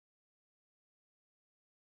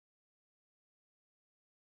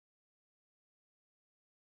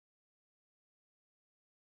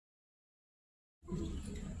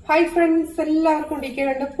Hi friends, എല്ലാവർക്കും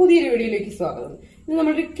ഡിക്കേണ്ട പുതിയൊരു വീഡിയോയിലേക്ക് സ്വാഗതം. ഇന്ന്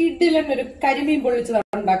നമ്മളൊരു കിഡിലൻ ഒരു കരിമീൻ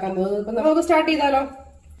പൊള്ളിച്ചതാണ് ഉണ്ടാക്കാൻ പോകുന്നത്. അപ്പൊ നമുക്ക് സ്റ്റാർട്ട് ചെയ്താലോ?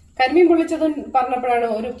 കരിമീൻ പൊള്ളിച്ചത് പറഞ്ഞപ്പോഴാണ്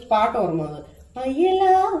ഒരു പാട്ട് ഓർമ്മ വന്നത്. അയല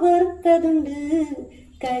വറുത്തതുണ്ട്,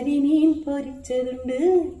 കരിമീൻ പൊരിച്ചതുണ്ട്,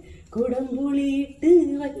 കുടംപുളിയിട്ട്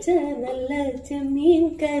വച്ച നല്ല ചെമ്മീൻ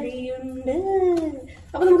കറിയുണ്ട്.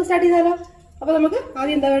 അപ്പൊ നമുക്ക് സ്റ്റാർട്ട് ചെയ്താലോ? അപ്പൊ നമുക്ക്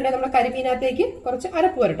ആദ്യം എന്താ വേണ്ടത്? നമ്മുടെ കരിമീനകത്തേക്ക് കുറച്ച്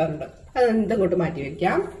അരപ്പ് പുരട്ടാറുണ്ട്. അത് എന്തുകൊണ്ട് മാറ്റി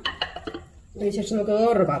വെക്കാം. അതിനുശേഷം നമുക്ക്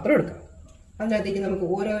വേറൊരു പാത്രം എടുക്കാം. അതിനകത്തേക്ക് നമുക്ക്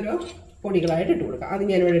ഓരോരോ പൊടികളായിട്ട് ഇട്ട് കൊടുക്കാം. അത്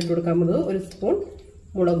ഞാൻ ഇവിടെ ഇട്ട് കൊടുക്കാൻ പോകുന്നത് ഒരു സ്പൂൺ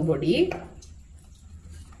മുളക് പൊടി,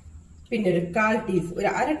 പിന്നെ ഒരു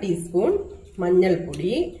അര ടീസ്പൂൺ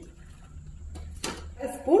മഞ്ഞൾപ്പൊടി, അര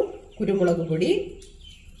സ്പൂൺ കുരുമുളക് പൊടി,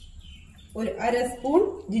 ഒരു അര സ്പൂൺ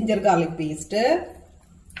ജിഞ്ചർ ഗാർലിക് പേസ്റ്റ്,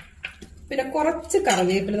 പിന്നെ കുറച്ച്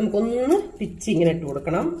കറിവേപ്പില നമുക്കൊന്ന് പിച്ചി ഇങ്ങനെ ഇട്ട്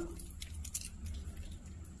കൊടുക്കണം.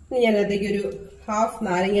 ഇനി ഞാൻ അതിലേക്ക് ഒരു ഹാഫ്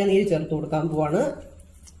നാരങ്ങ നീര് ചേർത്ത് കൊടുക്കാൻ പോവാണ്.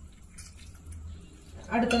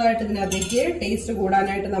 അടുത്തതായിട്ട് ഇതിനകത്തേക്ക് ടേസ്റ്റ്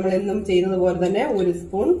കൂടാനായിട്ട് നമ്മൾ എന്നും ചെയ്യുന്നത് പോലെ തന്നെ ഒരു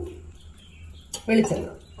സ്പൂൺ വെളിച്ചെണ്ണ.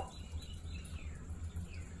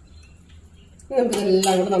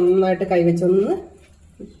 നമുക്കിതെല്ലാം കൂടെ നന്നായിട്ട് കൈവച്ചൊന്ന്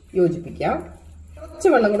യോജിപ്പിക്കാം. കുറച്ച്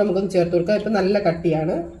വെള്ളം കൂടെ നമുക്കൊന്ന് ചേർത്ത് കൊടുക്കാം. ഇപ്പം നല്ല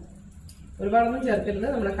കട്ടിയാണ്, ഒരുപാടൊന്നും ചേർക്കരുത്.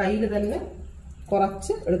 നമ്മുടെ കയ്യിൽ തന്നെ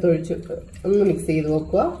കുറച്ച് എടുത്തൊഴിച്ച് ഒന്ന് മിക്സ് ചെയ്ത്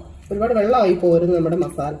വെക്കുക. ഒരുപാട് വെള്ളമായി പോരുന്നു നമ്മുടെ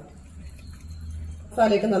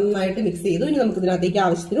മസാലയൊക്കെ നന്നായിട്ട് മിക്സ് ചെയ്തു. ഇനി നമുക്ക് ഇതിനകത്തേക്ക്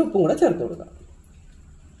ആവശ്യത്തിന് ഉപ്പും കൂടെ ചേർത്ത് കൊടുക്കാം.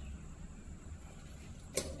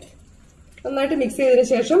 നന്നായിട്ട് മിക്സ് ചെയ്തതിനു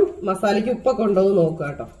ശേഷം മസാലയ്ക്ക് ഉപ്പൊക്കെ ഉണ്ടോ എന്ന് നോക്കുക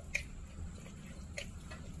കേട്ടോ.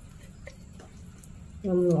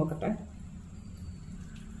 ഒന്ന് നോക്കട്ടെ.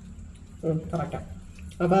 കറക്റ്റാ.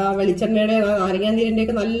 അപ്പൊ ആ വെളിച്ചെണ്ണയുടെ നാരങ്ങാനീരിന്റെ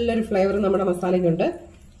ഒക്കെ നല്ലൊരു ഫ്ലേവർ നമ്മുടെ മസാലയ്ക്കുണ്ട്.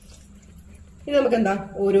 ഇനി നമുക്ക് എന്താ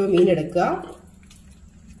ഓരോ മീൻ എടുക്കുക.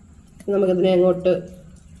 നമുക്കിതിനെ അങ്ങോട്ട്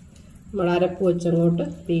നമ്മൾ അരപ്പ് വെച്ചങ്ങോട്ട്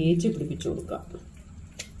തേച്ച് പിടിപ്പിച്ചു കൊടുക്കുക.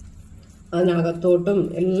 അതിനകത്തോട്ടും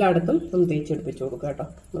എല്ലായിടത്തും ഒന്ന് തേച്ച് പിടിപ്പിച്ചു കൊടുക്കുക കേട്ടോ.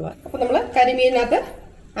 അപ്പൊ നമ്മള് കരിമീനകത്ത്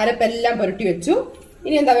അരപ്പെല്ലാം പുരട്ടി വെച്ചു.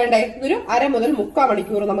 ഇനി എന്താ വേണ്ടേ? ഇതൊരു 1/2 മുതൽ 3/4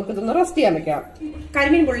 മണിക്കൂർ നമുക്ക് ഇതൊന്ന് റെസ്റ്റ് ചെയ്യാൻ വെക്കാം.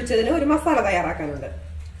 കരിമീൻ പൊള്ളിച്ചതിന് ഒരു മസാല തയ്യാറാക്കാനുണ്ട്.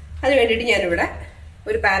 അതിന് വേണ്ടിയിട്ട് ഞാനിവിടെ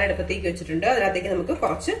ഒരു പാൻ അടുപ്പത്തേക്ക് വെച്ചിട്ടുണ്ട്. അതിനകത്തേക്ക് നമുക്ക്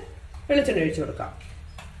കുറച്ച് വെളിച്ചെണ്ണ ഒഴിച്ചു കൊടുക്കാം.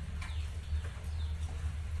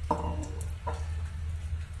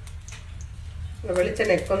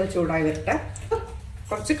 വെളിച്ചെണ്ണയൊക്കെ ഒന്ന് ചൂടായി വരട്ടെ.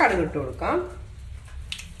 കുറച്ച് കടുക് ഇട്ട് കൊടുക്കാം.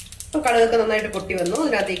 അപ്പൊ കടുകൊക്കെ നന്നായിട്ട് പൊട്ടി വന്നു.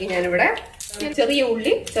 അതിനകത്തേക്ക് ഞാനിവിടെ ചെറിയ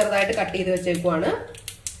ഉള്ളി ചെറുതായിട്ട് കട്ട് ചെയ്ത് വെച്ചേക്കുവാണ്.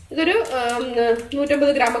 ഇതൊരു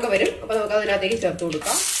 150 ഗ്രാമൊക്കെ വരും. അപ്പൊ നമുക്ക് അതിനകത്തേക്ക് ചേർത്ത്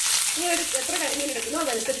കൊടുക്കാം. നിങ്ങൾ എത്ര കരിമീൻ എടുക്കുന്നോ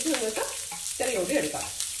അതനുസരിച്ച് നിങ്ങൾക്ക് ചെറിയ ഉള്ളി എടുക്കാം.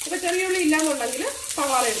 ഇപ്പൊ ചെറിയ ഉള്ളി ഇല്ലാന്നുണ്ടെങ്കിൽ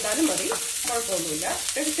സവാള എടുത്താലും മതി, കുഴപ്പമൊന്നുമില്ല.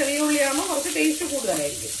 പക്ഷെ ചെറിയ ഉള്ളിയാകുമ്പോൾ കുറച്ച് ടേസ്റ്റ്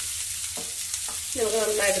കൂടുതലായിരിക്കും. നമുക്ക്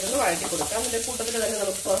നന്നായിട്ടൊന്ന് വഴറ്റി കൊടുക്കാം. അതിന്റെ കൂട്ടത്തിൽ തന്നെ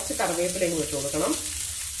നമുക്ക് കുറച്ച് കറിവേപ്പിലയും വെച്ച് കൊടുക്കണം.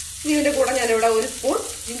 ഇനി ഇതിന്റെ കൂടെ ഞാനിവിടെ ഒരു സ്പൂൺ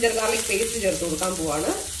ജിഞ്ചർ ഗാർലിക് പേസ്റ്റ് ചേർത്ത് കൊടുക്കാൻ പോവാണ്.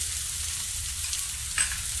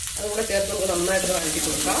 അതുകൂടെ ചേർത്ത് നമുക്ക് നന്നായിട്ട് വഴറ്റി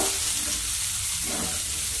കൊടുക്കാം.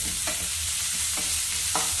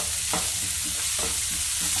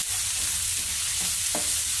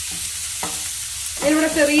 ഞാനിവിടെ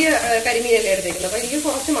ചെറിയ കരിമീനല്ലേ എടുത്തേക്കുന്നത്. അപ്പൊ എനിക്ക്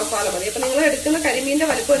കുറച്ച് മസാല മതി. അപ്പൊ നിങ്ങൾ എടുക്കുന്ന കരിമീന്റെ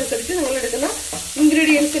വലുപ്പം അനുസരിച്ച് നിങ്ങൾ എടുക്കുന്ന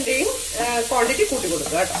ഇൻഗ്രീഡിയൻസിന്റെയും ക്വാണ്ടിറ്റി കൂട്ടി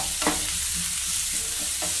കൊടുക്കുക കേട്ടോ.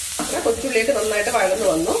 കൊച്ചുള്ളിയൊക്കെ നന്നായിട്ട് വഴന്നു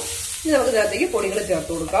വന്നു. ഇനി നമുക്ക് ഇതിനകത്തേക്ക് പൊടികൾ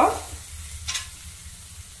ചേർത്ത് കൊടുക്കാം.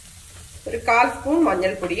 ഒരു 1/4 സ്പൂൺ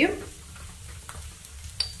മഞ്ഞൾപ്പൊടിയും,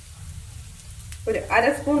 ഒരു അര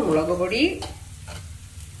സ്പൂൺ മുളക് പൊടി,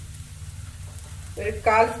 ഒരു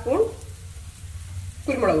 1/4 സ്പൂൺ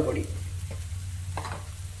കുരുമുളക് പൊടി.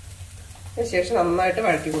 അതിനുശേഷം നന്നായിട്ട്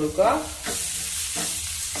വഴറ്റി കൊടുക്കുക.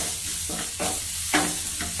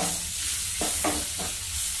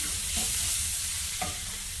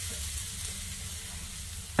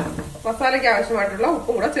 മസാലയ്ക്ക് ആവശ്യമായിട്ടുള്ള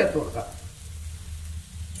ഉപ്പും കൂടെ ചേർത്ത് കൊടുക്കാം.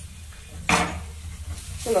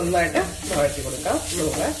 നന്നായിട്ട് വഴറ്റി കൊടുക്കാം.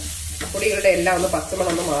 നമുക്ക് പൊടികളുടെ എല്ലാം ഒന്ന് പച്ചമണം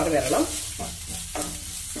ഒന്ന് മാറി വരണം.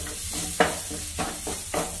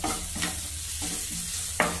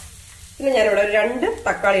 പിന്നെ ഞാനിവിടെ ഒരു 2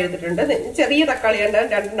 തക്കാളി എടുത്തിട്ടുണ്ട്. ചെറിയ തക്കാളിയാണ്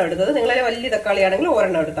 2 എടുത്തത്. നിങ്ങളെ വലിയ തക്കാളിയാണെങ്കിൽ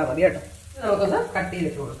 1 എടുത്താൽ മതി കേട്ടോ. നമുക്കൊന്ന് കട്ട്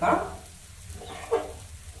ചെയ്തിട്ട് കൊടുക്കാം.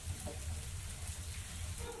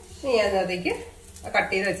 ഇനി അതിനകത്തേക്ക്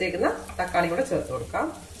കട്ട് ചെയ്ത് വെച്ചേക്കുന്ന തക്കാളി കൂടെ ചേർത്ത് കൊടുക്കാം.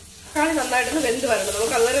 തക്കാളി നന്നായിട്ടൊന്ന് വെന്ത് വരണം.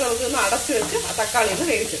 നമുക്ക് അന്നേരം നമുക്കൊന്ന് അടച്ചു വെച്ച് ആ തക്കാളി ഒന്ന്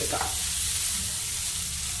വേവിച്ചെടുക്കാം.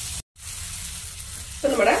 ഇപ്പൊ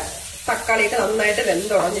നമ്മുടെ തക്കാളിയൊക്കെ നന്നായിട്ട്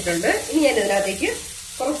വെന്തുടഞ്ഞിട്ടുണ്ട്. ഇനി ഞാൻ ഇതിനകത്തേക്ക്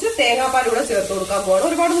കുറച്ച് തേങ്ങാപ്പാൽ കൂടെ ചേർത്ത് കൊടുക്കാൻ പോകണം.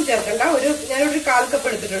 ഒരുപാടൊന്നും ചേർക്കണ്ട. ഞാനൊരു 1/4 കപ്പ്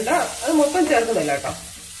എടുത്തിട്ടുണ്ട്. അത് മൊത്തം ചേർക്കുന്നില്ല കേട്ടോ.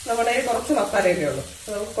 നമ്മുടെ കുറച്ച് മസാലയൊക്കെ ഉള്ളൂ.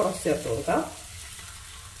 നമുക്ക് കുറച്ച് ചേർത്ത് കൊടുക്കാം.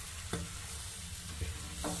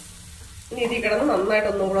 ഇനി ഇതിൽ കിടന്ന് നന്നായിട്ട്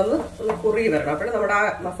ഒന്നും കൂടെ ഒന്ന് കുറുകി വരണം. അപ്പോഴും നമ്മുടെ ആ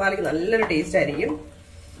മസാലയ്ക്ക് നല്ലൊരു ടേസ്റ്റ് ആയിരിക്കും.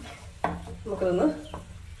 നമുക്കിതൊന്ന്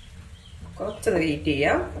കുറച്ചൊന്ന് വെയിറ്റ്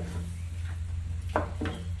ചെയ്യാം.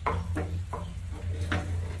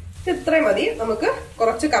 ഇത്രയും മതി. നമുക്ക്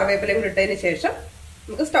കുറച്ച് കറിവേപ്പിലയും ഇട്ടതിന് ശേഷം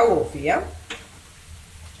നമുക്ക് സ്റ്റൗ ഓഫ് ചെയ്യാം.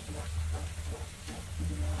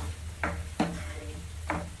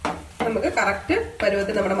 നമുക്ക് കറക്റ്റ്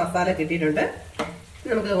പരുവത്തിൽ നമ്മുടെ മസാല കിട്ടിയിട്ടുണ്ട്.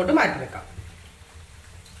 നമുക്ക് ഇതുകൊണ്ട് മാറ്റി വെക്കാം.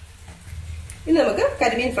 ഇനി നമുക്ക്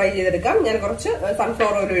കരിമീൻ ഫ്രൈ ചെയ്തെടുക്കാം. ഞാൻ കുറച്ച്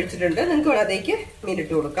സൺഫ്ലവർ ഓയിൽ ഒഴിച്ചിട്ടുണ്ട്. നിങ്ങൾക്ക് അതിലേക്ക് മീൻ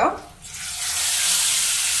ഇട്ട് കൊടുക്കാം.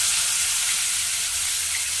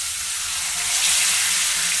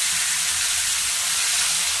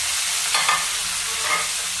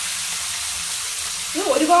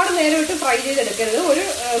 ഒരുപാട് നേരം ഇട്ട് ഫ്രൈ ചെയ്തെടുക്കരുത്. ഒരു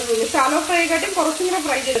ഷാലോ ഫ്രൈ കാട്ടും കുറച്ചും കൂടെ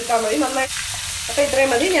ഫ്രൈ ചെയ്തെടുത്താൽ മതി. നന്നായി. അപ്പൊ ഇത്രയും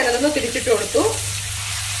മതി. ഞാനതൊന്ന് തിരിച്ചിട്ട് കൊടുത്തു.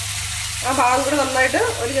 ആ ഭാഗം കൂടെ നന്നായിട്ട്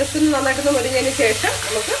ഒരു ജസ്റ്റ് ഒന്ന് നന്നായിട്ടൊന്ന് മുരിഞ്ഞതിന് ശേഷം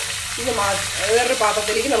നമുക്ക് ഇത് വേറൊരു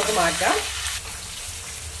പാത്രത്തിലേക്ക് നമുക്ക് മാറ്റാം.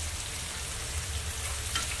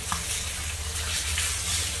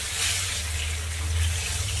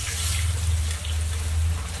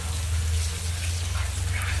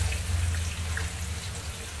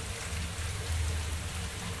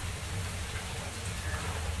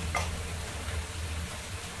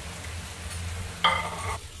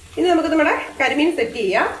 ഇനി നമുക്ക് നമ്മുടെ കരിമീൻ സെറ്റ്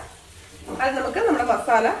ചെയ്യാം. അത് നമുക്ക് നമ്മുടെ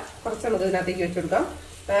മസാല കുറച്ച് നമുക്ക് ഇതിനകത്തേക്ക് വെച്ച് കൊടുക്കാം.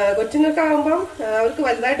 കൊച്ചുങ്ങൾക്കാകുമ്പം അവർക്ക്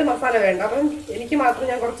വലുതായിട്ട് മസാല വേണ്ട. അപ്പം എനിക്ക് മാത്രം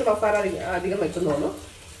ഞാൻ കുറച്ച് മസാല അധികം വെക്കുന്നുള്ളൂ.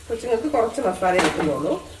 കൊച്ചുങ്ങൾക്ക് കുറച്ച് മസാല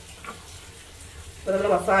വെക്കുന്നുള്ളൂ. അപ്പൊ നമ്മൾ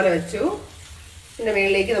മസാല വെച്ചു. ഇതിന്റെ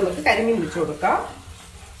മുകളിലേക്ക് നമുക്ക് കരിമീൻ വെച്ചു കൊടുക്കാം.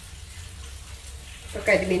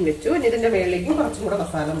 കരിമീൻ വെച്ചു. ഇനി ഇതിന്റെ മുകളിലേക്കും കുറച്ചും കൂടെ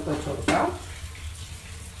മസാല നമുക്ക് വെച്ചു കൊടുക്കാം.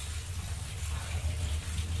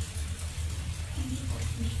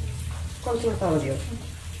 കുറച്ച് കൊടുത്താൽ മതിയോ?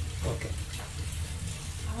 Okay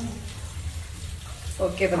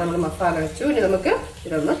okay. അപ്പൊ നമ്മൾ മസാല വെച്ചു. ഇനി നമുക്ക്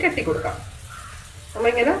ഇതൊന്ന് കെട്ടിക്കൊടുക്കാം.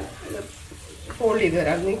 നമ്മളിങ്ങനെ ഫോൾഡ് ചെയ്ത്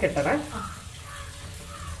തരാം. നീ കെട്ടറേ.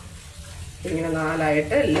 ഇങ്ങനെ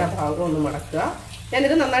നാലായിട്ട് എല്ലാ ഭാഗവും ഒന്ന് മടക്കുക.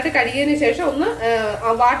 ഞാനിത് നന്നായിട്ട് കഴുകിയതിന് ശേഷം ഒന്ന്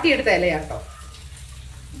വാട്ടിയെടുത്ത ഇലയാട്ടോ.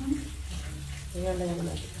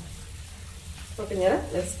 ഓക്കെ. ഞാൻ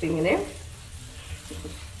ജസ്റ്റ് ഇങ്ങനെ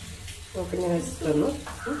ഇങ്ങനെ വെച്ചിട്ടൊന്ന്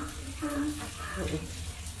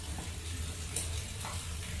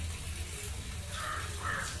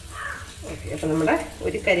ഓക്കെ. അപ്പൊ നമ്മുടെ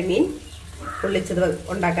ഒരു കരിമീൻ പൊള്ളിച്ചത്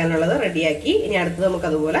ഉണ്ടാക്കാനുള്ളത് റെഡിയാക്കി. ഇനി അടുത്തത് നമുക്ക്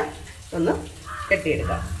അതുപോലെ ഒന്ന്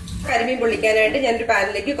കെട്ടിയെടുക്കാം. കരിമീൻ പൊള്ളിക്കാനായിട്ട് ഞാനൊരു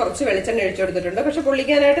പാനിലേക്ക് കുറച്ച് വെളിച്ചെണ്ണ ഒഴിച്ചു കൊടുത്തിട്ടുണ്ട്. പക്ഷെ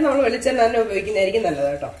പൊള്ളിക്കാനായിട്ട് നമ്മൾ വെളിച്ചെണ്ണ തന്നെ ഉപയോഗിക്കുന്നതായിരിക്കും നല്ലത്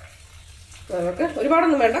കേട്ടോ. നമുക്ക്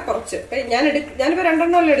ഒരുപാടൊന്നും വേണ്ട, കുറച്ച്. ഞാനിപ്പോ 2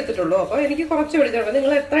 എണ്ണമല്ലേ എടുത്തിട്ടുള്ളൂ. അപ്പൊ എനിക്ക് കുറച്ച് വെളിച്ചെണ്ണ.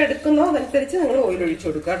 നിങ്ങൾ എത്ര എടുക്കുന്നോ അതനുസരിച്ച് നിങ്ങൾ ഓയിൽ ഒഴിച്ചു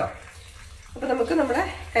കൊടുക്കുക കേട്ടോ. അപ്പൊ നമുക്ക് നമ്മുടെ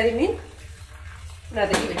കരിമീൻ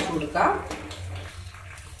അതിലേക്ക് വെച്ച് കൊടുക്കാം.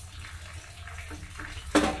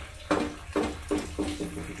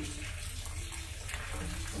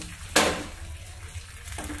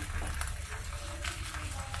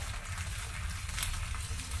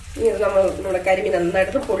 ഇനി നമ്മുടെ കരിമീൻ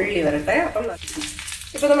നന്നായിട്ട് പൊള്ളി വരട്ടെ. അപ്പം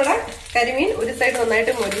ഇപ്പൊ നമ്മുടെ കരിമീൻ ഒരു സൈഡ്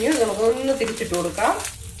നന്നായിട്ട് മൊരിഞ്ഞു. നമുക്കൊന്ന് തിരിച്ചിട്ട് കൊടുക്കാം.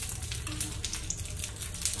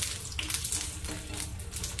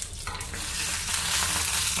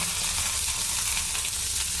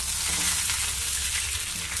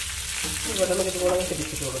 നമുക്ക് ഇതുപോലെ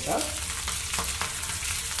തിരിച്ചിട്ട് കൊടുക്കാം.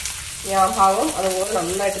 ആ ഭാഗം അതുപോലെ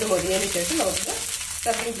നന്നായിട്ട് മൊരിഞ്ഞതിന് ശേഷം നമുക്ക്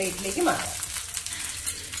സർവിംഗ് പ്ലേറ്റിലേക്ക് മാറ്റാം.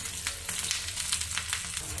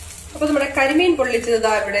 അപ്പൊ നമ്മുടെ കരിമീൻ പൊള്ളിച്ചത്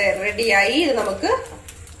ഇവിടെ റെഡിയായി. ഇത് നമുക്ക്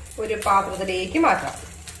ഒരു പാത്രത്തിലേക്ക് മാറ്റാം.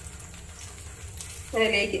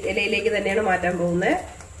 ഇലയിലേക്ക് തന്നെയാണ് മാറ്റാൻ പോകുന്നത്.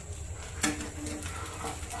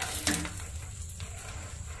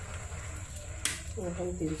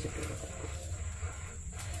 തിരിച്ചിട്ട് കൊടുക്കാം.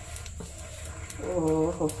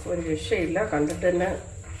 ഓഹോ, ഒരു രക്ഷയില്ല. കണ്ടിട്ട് തന്നെ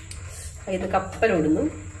ഇത് കപ്പലോടുന്നു.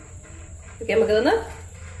 ഓക്കെ. നമുക്കിതൊന്ന്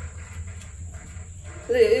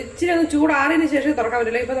ഇച്ചിരി ഒന്ന് ചൂടാറിയതിന് ശേഷം തുറക്കാൻ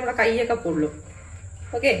പറ്റില്ല. ഇപ്പൊ നമ്മുടെ കൈയൊക്കെ പൊള്ളും.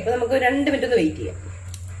 ഓക്കെ. ഇപ്പൊ നമുക്ക് 2 മിനിറ്റ് ഒന്ന് വെയിറ്റ് ചെയ്യാം.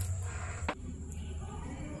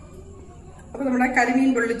 അപ്പൊ നമ്മുടെ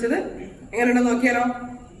കരിമീൻ പൊള്ളിച്ചത് എങ്ങനെയുണ്ടെന്ന് നോക്കിയാലോ.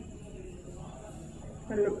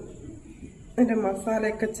 അതിന്റെ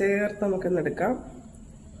മസാലയൊക്കെ ചേർത്ത് നമുക്കൊന്ന് എടുക്കാം.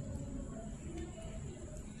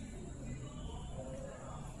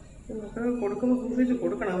 നമുക്ക് കൊടുക്കുമ്പോൾ സൂക്ഷിച്ച്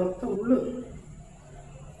കൊടുക്കണം. മൊത്തം ഉള്ളു.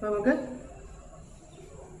 നമുക്ക്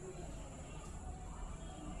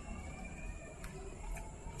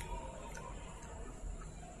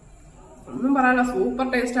ഒന്നും പറയാനില്ല. സൂപ്പർ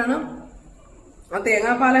ടേസ്റ്റാണ്. ആ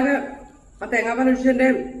തേങ്ങാപ്പാൽ ഒഴിച്ചതിന്റെ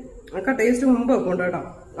ഒക്കെ ടേസ്റ്റ് മുമ്പ് വെക്കുന്നുണ്ട് കേട്ടോ.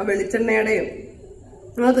 ആ വെളിച്ചെണ്ണയുടെയും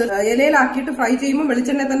അത് ഇലയിലാക്കിയിട്ട് ഫ്രൈ ചെയ്യുമ്പോൾ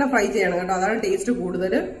വെളിച്ചെണ്ണ തന്നെ ഫ്രൈ ചെയ്യണം കേട്ടോ. അതാണ് ടേസ്റ്റ്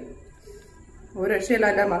കൂടുതൽ. ഒരു രക്ഷയില്ല.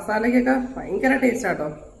 അതിന്റെ മസാലയ്ക്കൊക്കെ ഭയങ്കര ടേസ്റ്റ് ആട്ടോ.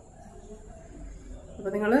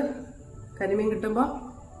 അപ്പൊ നിങ്ങള് കരിമീൻ കിട്ടുമ്പോ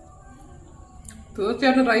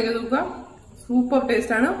തീർച്ചയായിട്ടും ട്രൈ ചെയ്ത് നോക്കുക. സൂപ്പർ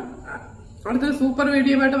ടേസ്റ്റ് ആണ്. അടുത്തൊരു സൂപ്പർ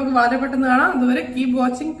വീഡിയോ ആയിട്ട് നമുക്ക് വളരെ പെട്ടെന്ന് കാണാം. അതുവരെ keep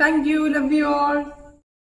watching. Thank you. Love you all.